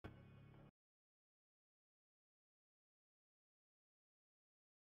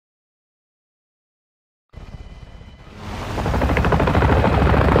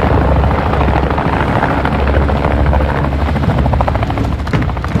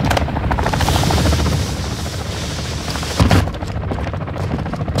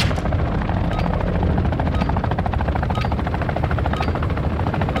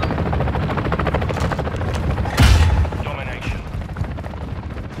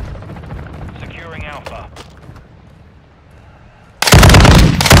Alpha.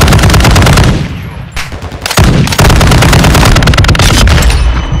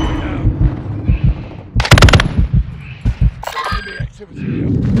 Enemy activity here.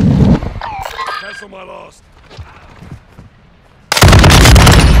 Cancel my last.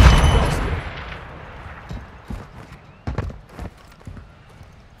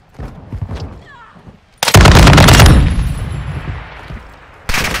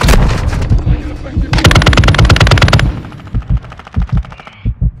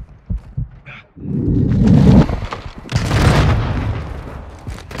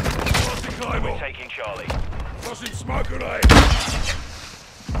 We're taking Charlie. Tossing smoke grenade.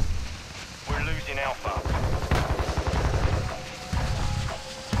 We're losing Alpha.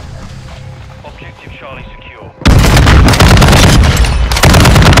 Objective Charlie secure.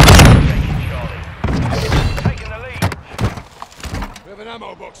 Taking Charlie. Taking the lead. We have an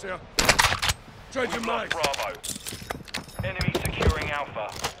ammo box here. Changing Lost mags. Bravo. Enemy securing Alpha.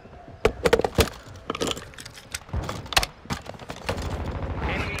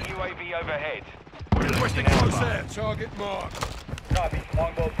 Enemy UAV overhead. We're Requesting losing close Alpha. air. Target mark. Copy.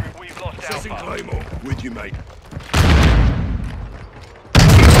 Longbow 3. We've lost Assessing Alpha. Claymore. With you, mate.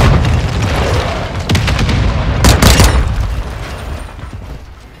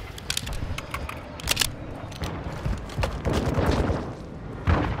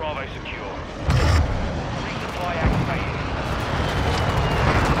 Bravo secure. Resupply activated.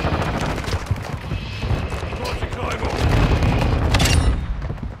 Tossing Claymore.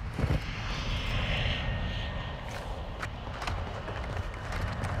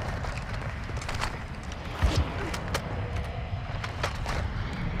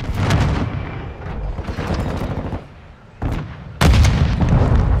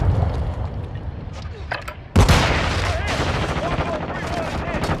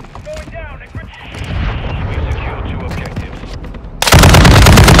 We've secured 2 objectives.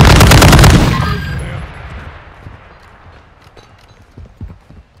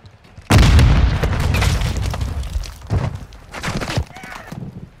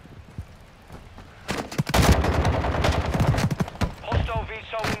 Hostile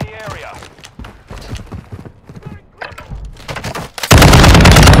VTOL in the area.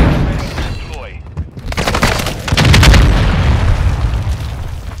 Ready to deploy.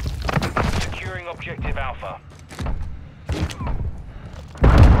 Securing objective Alpha.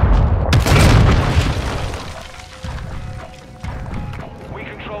 We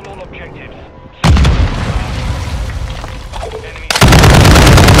control all objectives. Enemy.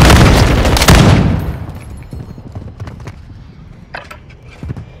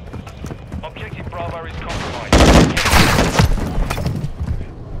 Objective Bravo is compromised.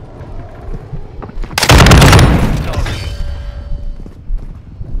 Target.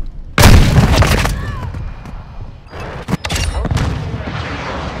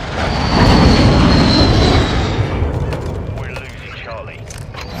 We're losing Charlie.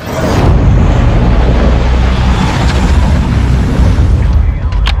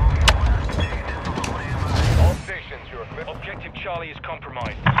 All stations, your objective Charlie is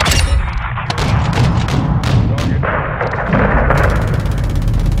compromised. Enemy securing.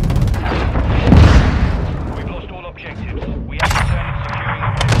 We've lost all objectives. We have to turn and securing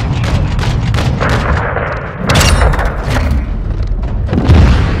objective Charlie.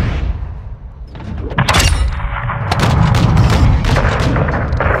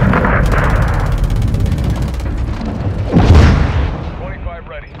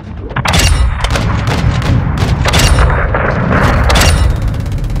 Ready.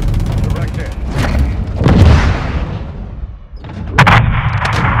 Direct in.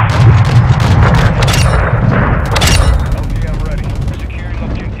 LTM ready. Securing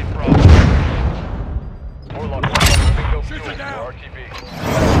objective Bravo. Warlock, bingo Shoot fuel it down. for RTB.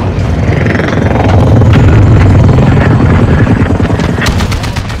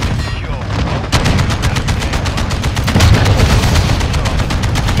 Secure.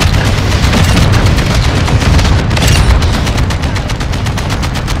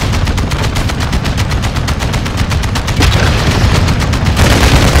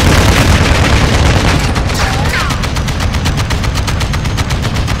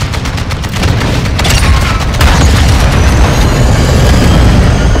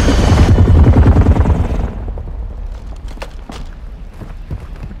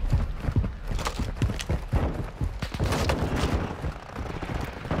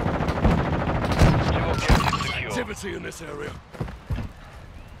 Activity in this area.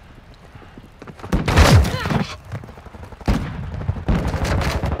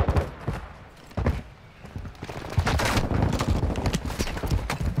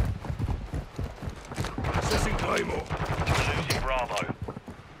 Claymore. We're losing Bravo.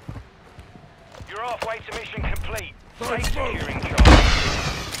 You're halfway to mission complete. Stay Thanks, folks. securing Charlie.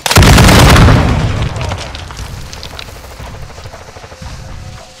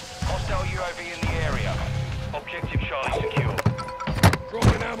 Hostile UAV in the area. Objective Charlie secure.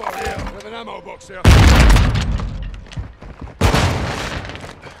 Dropping ammo here. We have an ammo box here.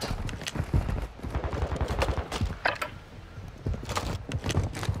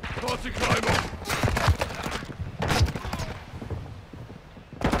 Party Claymore.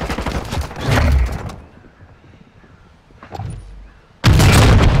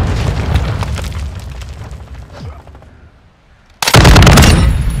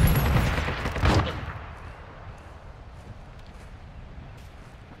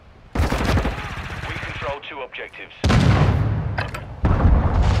 Two objectives.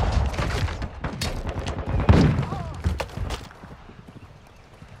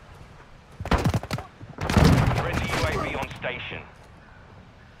 Friendly UAV on station.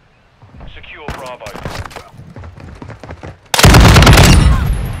 Secure Bravo.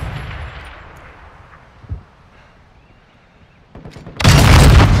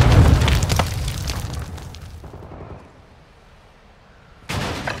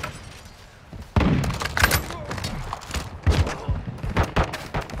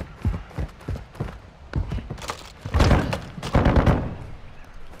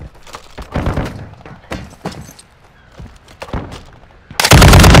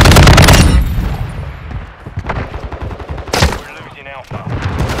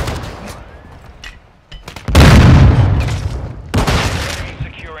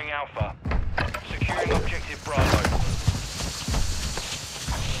 Alpha. Securing objective Bravo.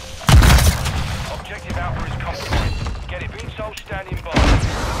 Objective Alpha is compromised. Get it. VTOLs standing by.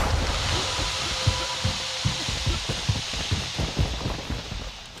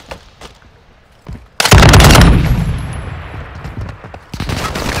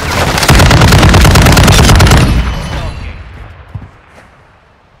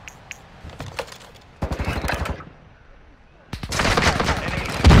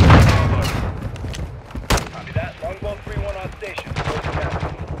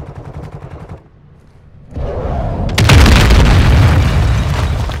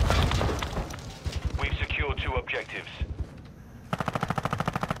 Objectives.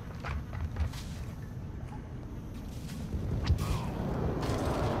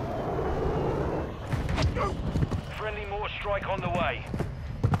 Friendly mortar strike on the way.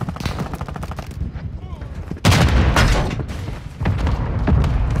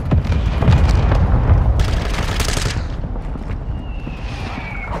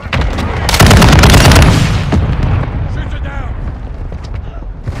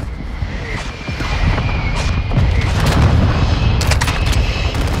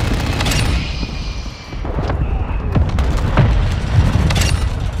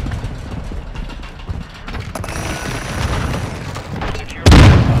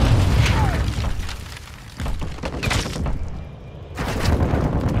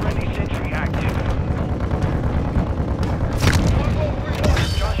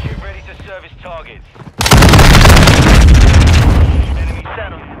 Targets. Enemy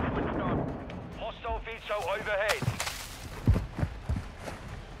settled. Hostile VTOL overhead.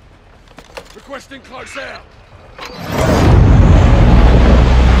 Requesting close air.